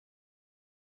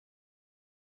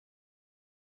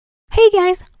Hey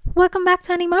guys, welcome back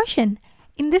to Animotion.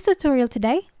 In this tutorial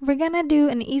today, we're gonna do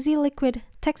an easy liquid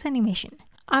text animation.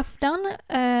 I've done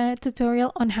a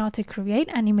tutorial on how to create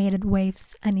animated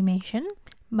waves animation,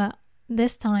 but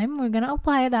this time we're gonna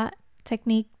apply that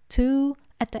technique to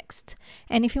a text.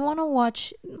 And if you want to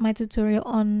watch my tutorial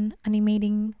on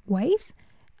animating waves,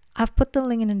 I've put the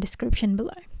link in the description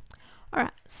below.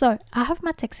 Alright, so I have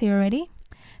my text here already.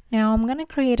 Now I'm gonna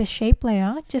create a shape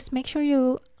layer. Just make sure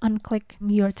you unclick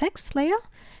your text layer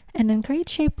and then create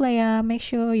shape layer. Make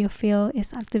sure your fill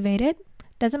is activated.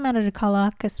 Doesn't matter the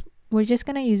color because we're just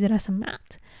gonna use it as a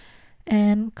matte.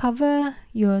 And cover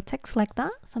your text like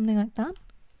that, something like that.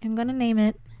 I'm gonna name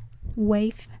it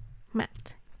wave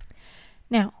matte.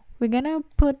 Now we're gonna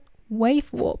put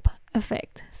wave warp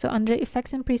effect. So under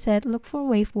effects and preset, look for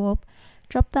wave warp,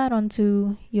 drop that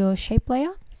onto your shape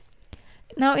layer.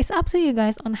 Now it's up to you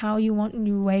guys on how you want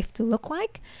your wave to look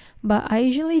like, but I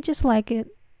usually just like it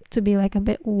to be like a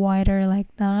bit wider like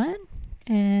that,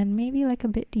 and maybe like a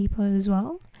bit deeper as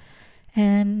well.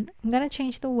 And I'm gonna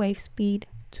change the wave speed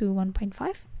to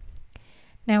 1.5.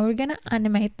 Now we're gonna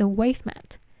animate the wave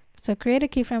matte. So create a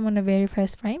keyframe on the very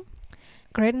first frame,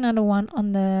 create another one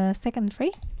on the second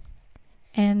frame,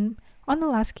 and on the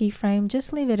last keyframe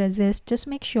just leave it as is. Just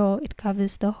make sure it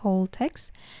covers the whole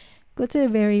text. Go to the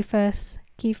very first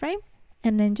keyframe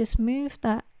and then just move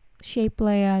that shape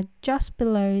layer just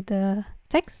below the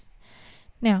text.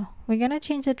 Now we're gonna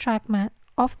change the track matte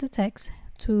of the text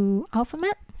to alpha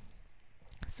matte.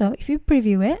 So if you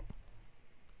preview it,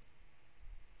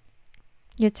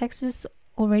 your text is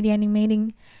already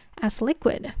animating as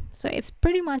liquid. So it's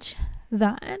pretty much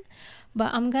that,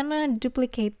 but I'm gonna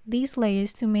duplicate these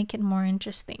layers to make it more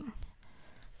interesting.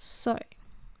 So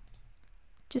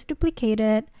just duplicate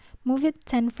it, move it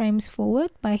 10 frames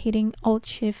forward by hitting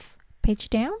Alt-Shift page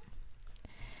down.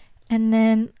 And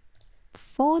then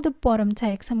for the bottom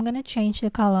text, I'm gonna change the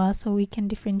color so we can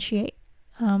differentiate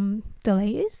the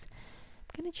layers.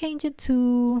 I'm gonna change it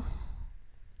to,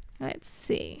 let's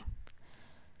see,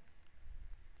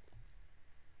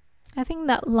 I think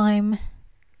that lime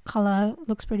color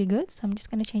looks pretty good, so I'm just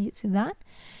gonna change it to that.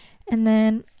 And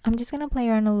then I'm just gonna play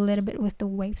around a little bit with the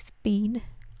wave speed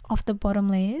of the bottom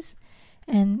layers,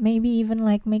 and maybe even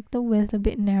like make the width a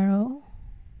bit narrow,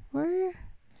 or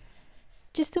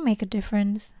just to make a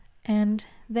difference. And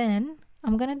then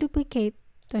I'm gonna duplicate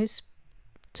those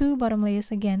two bottom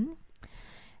layers again,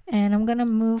 and I'm gonna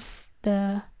move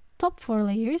the top 4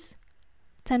 layers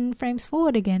 10 frames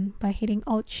forward again by hitting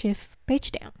Alt-Shift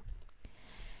page down.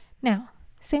 Now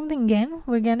same thing again,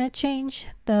 we're gonna change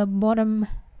the bottom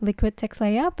liquid text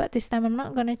layer, but this time I'm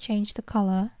not gonna change the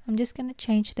color, I'm just gonna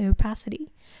change the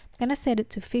opacity. I'm gonna set it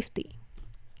to 50.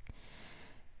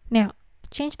 Now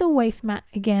change the wave matte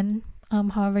again,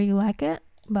 however you like it,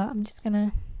 but I'm just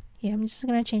gonna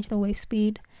change the wave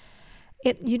speed.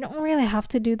 You don't really have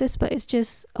to do this, but it's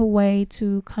just a way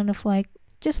to kind of like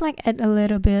add a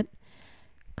little bit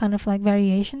kind of like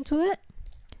variation to it.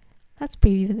 Let's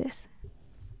preview this.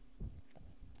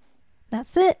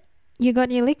 That's it. You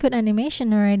got your liquid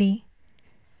animation already.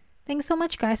 Thanks so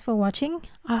much guys for watching.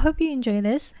 I hope you enjoy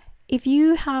this. If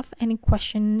you have any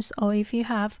questions or if you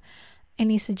have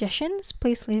any suggestions,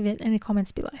 please leave it in the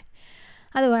comments below.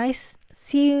 Otherwise,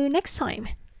 see you next time.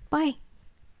 Bye.